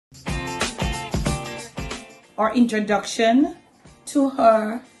or introduction to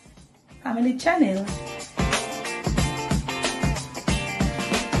her family channel.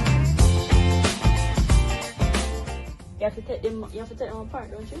 You have to take them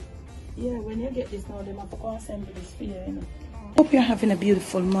apart, don't you? Yeah, when you get this now, they have to assemble this for you, you know. Hope you're having a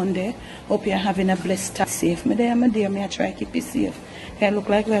beautiful Monday. Hope you're having a blessed time. Safe. Me there, me I try to keep you safe. It look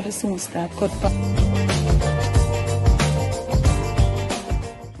like we have a soon start cut back.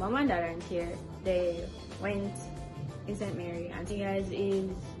 Mom and Dad aren't here. They went in St. Mary, and you guys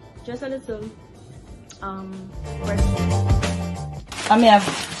is just a little I may have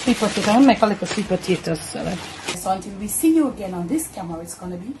sweet potatoes. I'm gonna make a little sweet potatoes salad. So until we see you again on this camera, it's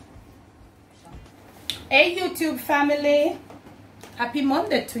gonna be. Hey YouTube family, happy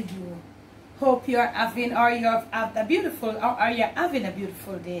Monday to you. Hope you're having you're having a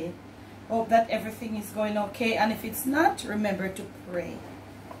beautiful day. Hope that everything is going okay, and if it's not, remember to pray.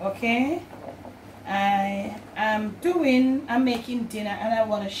 Okay? I'm making dinner, and I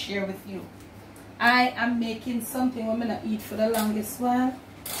want to share with you. I am making something I'm gonna eat for the longest while.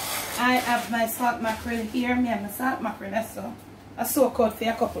 I have my salt mackerel here. Me have my salt mackerel. I soak out for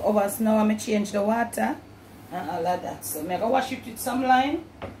a couple hours now. I'm gonna change the water and all of that. So I'm gonna wash it with some lime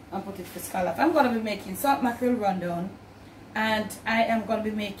and put it for scallop. I'm gonna be making salt mackerel rundown, and I am gonna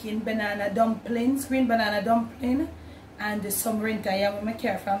be making banana dumplings, green banana dumpling, and some renta. I am with my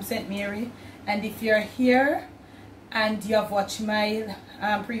care from St. Mary. And if you're here and you have watched my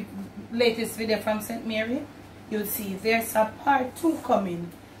latest video from St. Mary, you'll see there's a part 2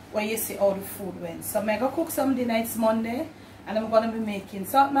 coming where you see how the food went. So I'm going to cook some dinner. It's Monday, and I'm going to be making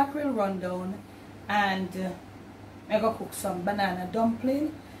salt mackerel rundown, and I'm going to cook some banana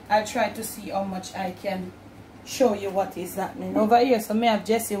dumpling. I'll try to see how much I can show you what is happening over here. So I have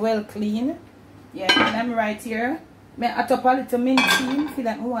Jessie well clean. Yeah, and I'm right here. I add up a little mint tea. Feel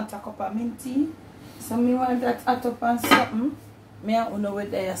like I want a cup of mint tea. So I want that add up and something. I don't know where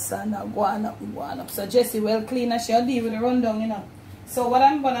they son go on up. So Jessie well clean, and she'll deal with the rundown, you know. So what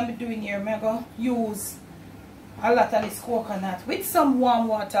I'm gonna be doing here, I'm gonna use a lot of this coconut with some warm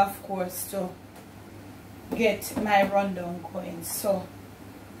water, of course, to get my rundown going. So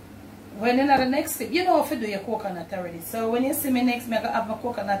when in the next step, you know how to do your coconut already. So when you see me next, I'm gonna have my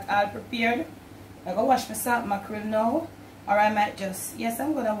coconut all prepared. I'm gonna wash my salt mackerel now, or I might just, yes,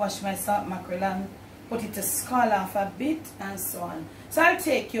 I'm gonna wash my salt mackerel and put it to scald off a bit and so on. So I'll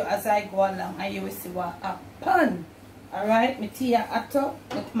take you as I go along, and you will see what happens. Alright, my tea is hot up,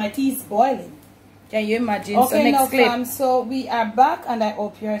 my tea is boiling. Can you imagine? Okay, so next clip. So we are back, and I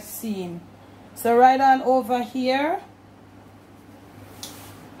hope you're seeing. So right on over here,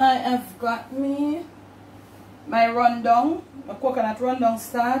 I have got me my rundown, my coconut rundown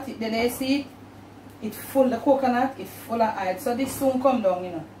start. Did I see it? It's full, the coconut is full of oil. So this soon come down,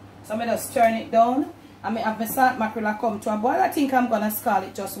 you know. So I just turn it down. I have my salt mackerel come to a boil. I think I'm gonna scald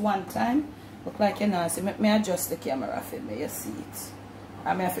it just one time. Look like you know, see, me adjust the camera for me, you see it.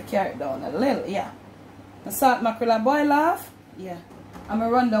 I may have to carry it down a little, yeah. The salt mackerel boil off, yeah. I'm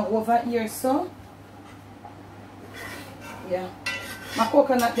gonna run down over here, so. Yeah. My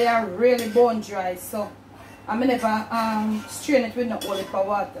coconut, they are really bone dry, so I'm gonna never strain it with no olive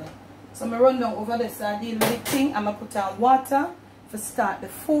water. So I'm gonna run down over this, I deal with the thing. I'm gonna put on water to start the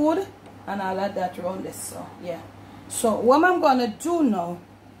food and all of that around this, so yeah. So what I'm gonna do now,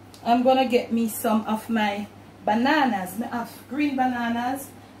 I'm gonna get me some of my bananas. I have green bananas,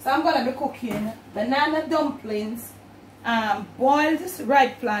 so I'm gonna be cooking banana dumplings, boiled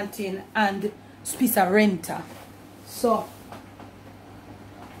ripe plantain, and piece of renta. So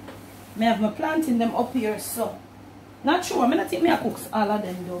I have my plantain them up here, so not sure. I think I cook all of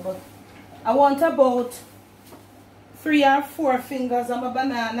them though, but I want about 3 or 4 fingers of my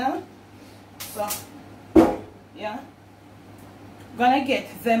banana. So yeah, gonna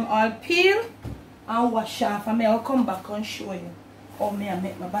get them all peeled and wash off, and I'll come back and show you how I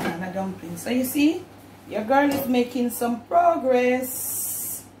make my banana dumplings. So you see, your girl is making some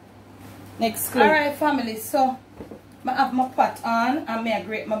progress. Next clip. Alright family, so I have my pot on, and I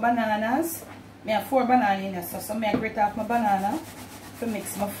grate my bananas. I have 4 bananas in there, so I grate off my banana to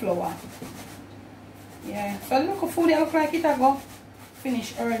mix my flour. Yeah, so look at food, it look like it go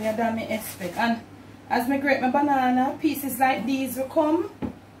finish earlier than I expect. And as I grate my banana, pieces like these will come.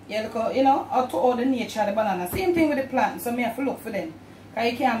 Yeah, look at, you know, how to all the nature of the banana. Same thing with the plant, so I have to look for them.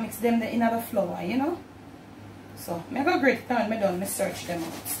 Because you can't mix them in the flour, you know. So I go grate it and I'm done, I search them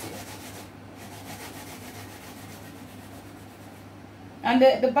out still. And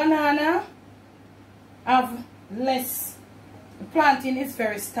the banana have less, the plantain is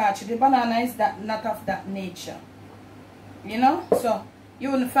very starchy. The banana is not of that nature. You know? So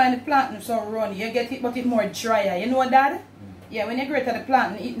you wouldn't find the plantain so runny. You get it, but it's more drier. You know that? Yeah, when you grate the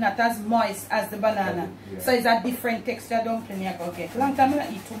plantain, it's not as moist as the banana. Yeah. So it's a different texture dumpling you can get. Long time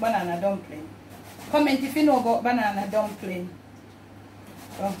I eat 2 banana dumpling. Comment if you know about banana dumpling.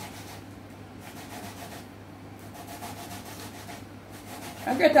 So,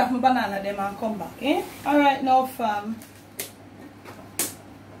 I grate off my banana them and come back. Eh? Alright now fam.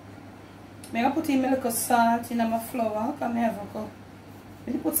 I'm going to put in my little salt in my flour. Come here, Voko.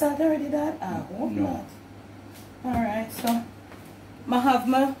 Did you put salt already, Dad? I hope not. Alright, so I have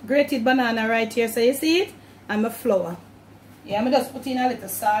my grated banana right here. So you see it? And my flour. Yeah, I'm just put in a little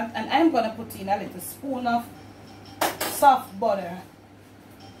salt. And I'm going to put in a little spoon of soft butter.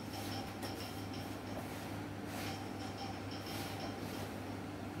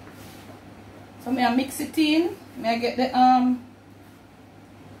 So I mix it in. I get the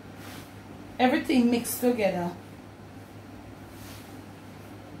everything mixed together.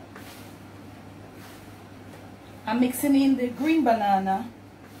 I'm mixing in the green banana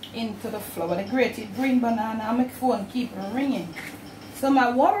into the flour, the grated green banana. I make phone keep ringing. So my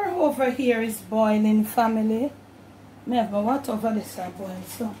water over here is boiling, family. I have my water over this boil.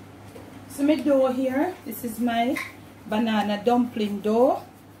 So my dough here, this is my banana dumpling dough.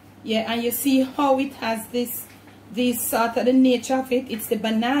 Yeah, and you see how it has this sort of the nature of it. It's the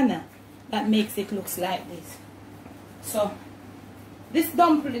banana that makes it look like this. So these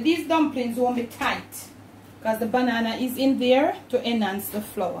dumplings won't be tight because the banana is in there to enhance the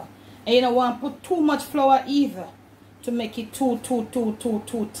flour. And you don't want to put too much flour either to make it too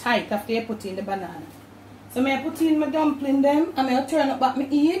tight after you put in the banana. So I put in my dumpling them and I turn up back my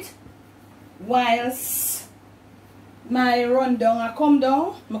eat whilst my rundown I come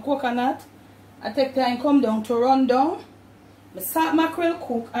down, my coconut I take time come down to run down. My salt mackerel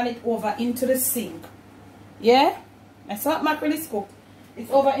cook and it over into the sink. Yeah? My salt mackerel is cooked.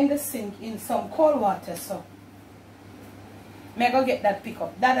 It's over in the sink in some cold water. So I go get that pick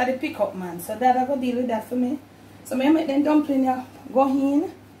up. That are the pick up man. So that I go deal with that for me. So I make them dumpling go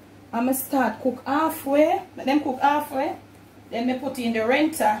in. And I start cook halfway. Let them cook halfway. Then I put in the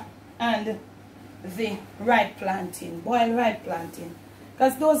renter and the ripe plantain. Boiled ripe plantain.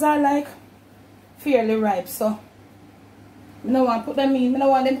 Because those are like fairly ripe. So I don't want to put them in. I don't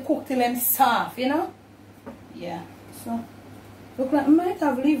want them cooked till them soft, you know? Yeah. So, look like I might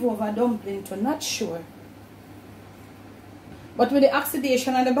have leftover dumpling too, not sure. But with the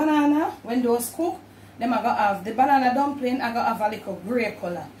oxidation of the banana, when those cook, then I go have the banana dumpling, I go have a little grey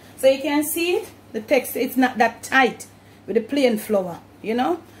color. So you can see it, the texture, it's not that tight with the plain flour, you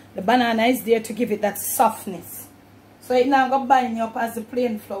know? The banana is there to give it that softness. So it now go bind you up as the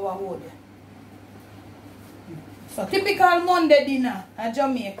plain flour would. So typical Monday dinner at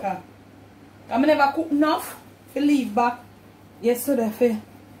Jamaica. I never cook enough to leave back yesterday for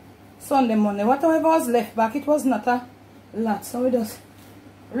Sunday, Monday. Whatever was left back, it was not a lot. So we just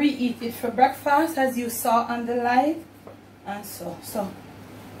reheat it for breakfast as you saw on the live. And so.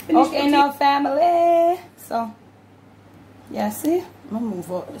 Okay now family. So yeah, see? I'm gonna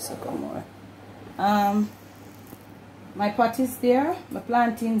move out this a couple more. My pot is there, my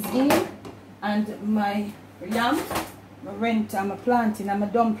plantains in, and my yam, my renter, my plantain, and my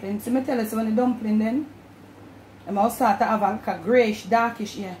dumpling. So I tell you, so when the dumpling then, I'm also start to have like a grayish,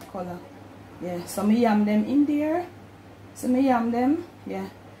 darkish color. Yeah, so I yam them in there. So I yam them, yeah,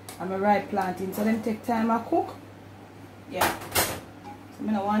 and my ripe plantain. So them take time to cook. Yeah. So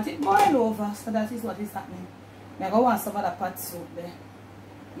I don't want it boil over, so that is what is happening. I go want some other pot soup there.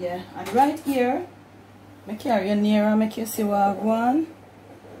 Yeah, and right here, I carry you nearer, make you see what I want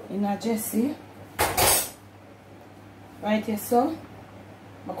in a Jessie. Right here, so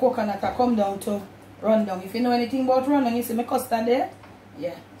my coconut I come down to run down. If you know anything about run down, you see my custard there.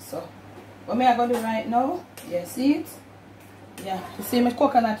 Yeah, so what I gonna do right now? Yeah, see it? Yeah, you see my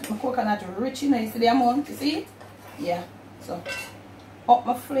coconut rich in it. You see the amount? You see it? Yeah, so up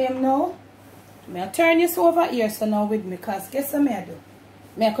my flame now. I turn this over here so now with me, because guess what I do?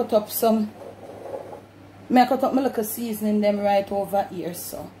 I cut up my little seasoning them right over here,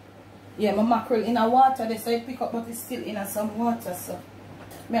 so. Yeah, my mackerel in a water, they say pick up, but it's still in some water, so.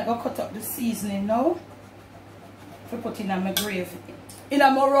 I go cut up the seasoning now. To put in my gravy. In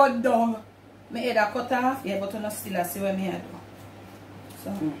my rod down. My head I cut off, yeah, but I still see what I do.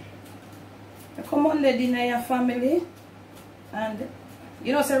 So, I come on the dinner, your family, and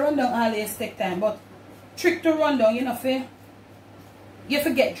you know, say run down always take time, but trick to run down, you know, you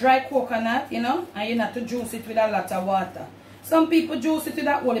forget dry coconut, you know, and you have to juice it with a lot of water. Some people juice it with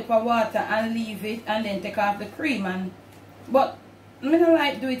that whole heap of water and leave it and then take off the cream, but I don't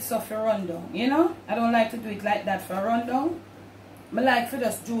like do it so for rundown, you know. I don't like to do it like that for rundown. I like to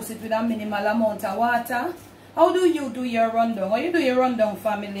just juice it with a minimal amount of water. How do you do your rundown? How you do your rundown,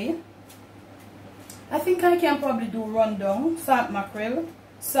 family? I think I can probably do rundown, salt mackerel,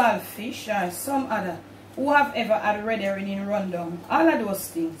 salt fish, or some other. Who have ever had red herring in rundown? All of those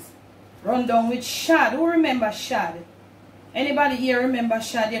things. Rundown with shad. Who remember shad? Anybody here remember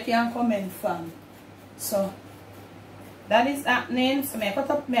shad? You can comment, fam. So that is happening. So I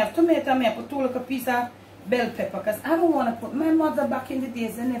have tomato, I put 2 little pieces of bell pepper, because I don't want to put, my mother back in the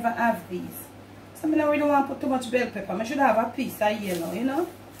days, they never have these. So I don't really want to put too much bell pepper. I should have a piece of yellow, you know,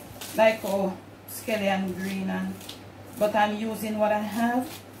 like skelly and green, but I'm using what I have.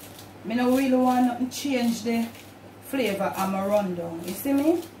 I don't really want to change the flavor of my rundown, you see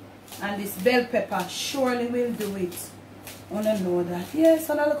me? And this bell pepper surely will do it. I want to know that. Yes,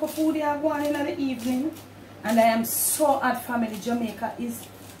 so that little food I have one in the evening. And I am so hot, family. Jamaica is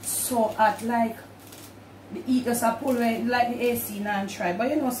so hot. Like, the heat just a pull away, like the AC and try. But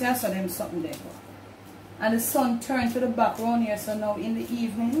you know, see, I saw them something there. And the sun turned to the back round here, so now in the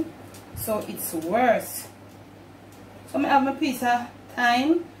evening, so it's worse. So I have my piece of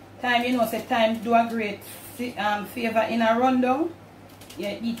thyme. Thyme, you know, say thyme do a great favor in a rundown.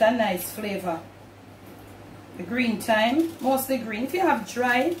 Yeah, eat a nice flavor. The green thyme, mostly green. If you have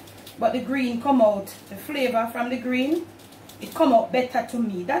dry, but the green come out, the flavor from the green, it come out better to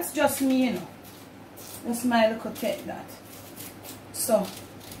me. That's just me, you know. That's my little take that. So,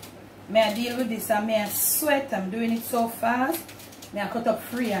 may I deal with this and may I sweat. I'm doing it so fast. May I cut up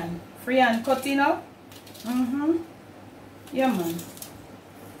freehand. Freehand cutting up. Yeah, man.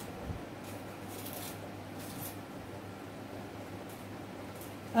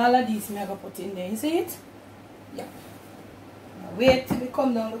 All of these may I go put in there. You see it? Yeah. Now wait till it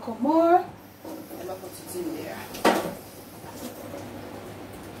come down a little more. And I put it in there.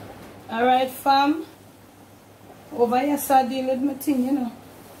 Alright, fam. Over here, so I deal with my thing, you know.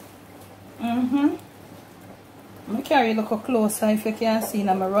 I'm going to carry a little closer if you can see in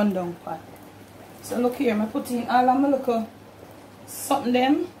my rundown pot. So look here, I'm putting all of my little something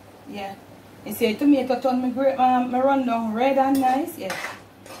them. Yeah. You see, tomato turn my rundown red and nice. Yeah.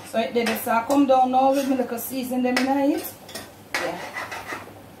 So it did this. I come down now with my little season them in it. Yeah.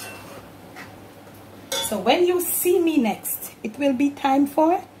 So when you see me next, it will be time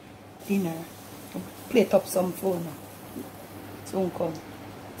for dinner. Plate up some food now. Soon come.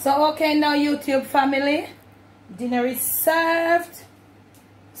 So okay, now YouTube family, dinner is served.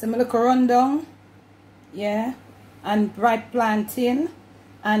 Some little rundown, yeah, and bright plantain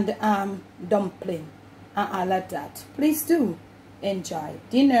and dumpling and all of that. Please do enjoy.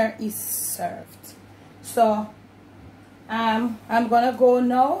 Dinner is served. So I'm gonna go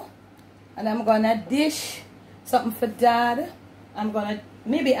now, and I'm gonna dish something for Dad.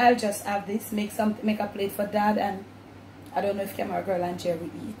 Maybe I'll just have this, make a plate for Dad, and I don't know if Camera Girl and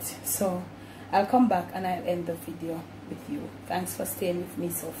Jerry eat. So I'll come back and I'll end the video with you. Thanks for staying with me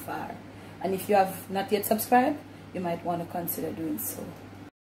so far. And if you have not yet subscribed, you might want to consider doing so.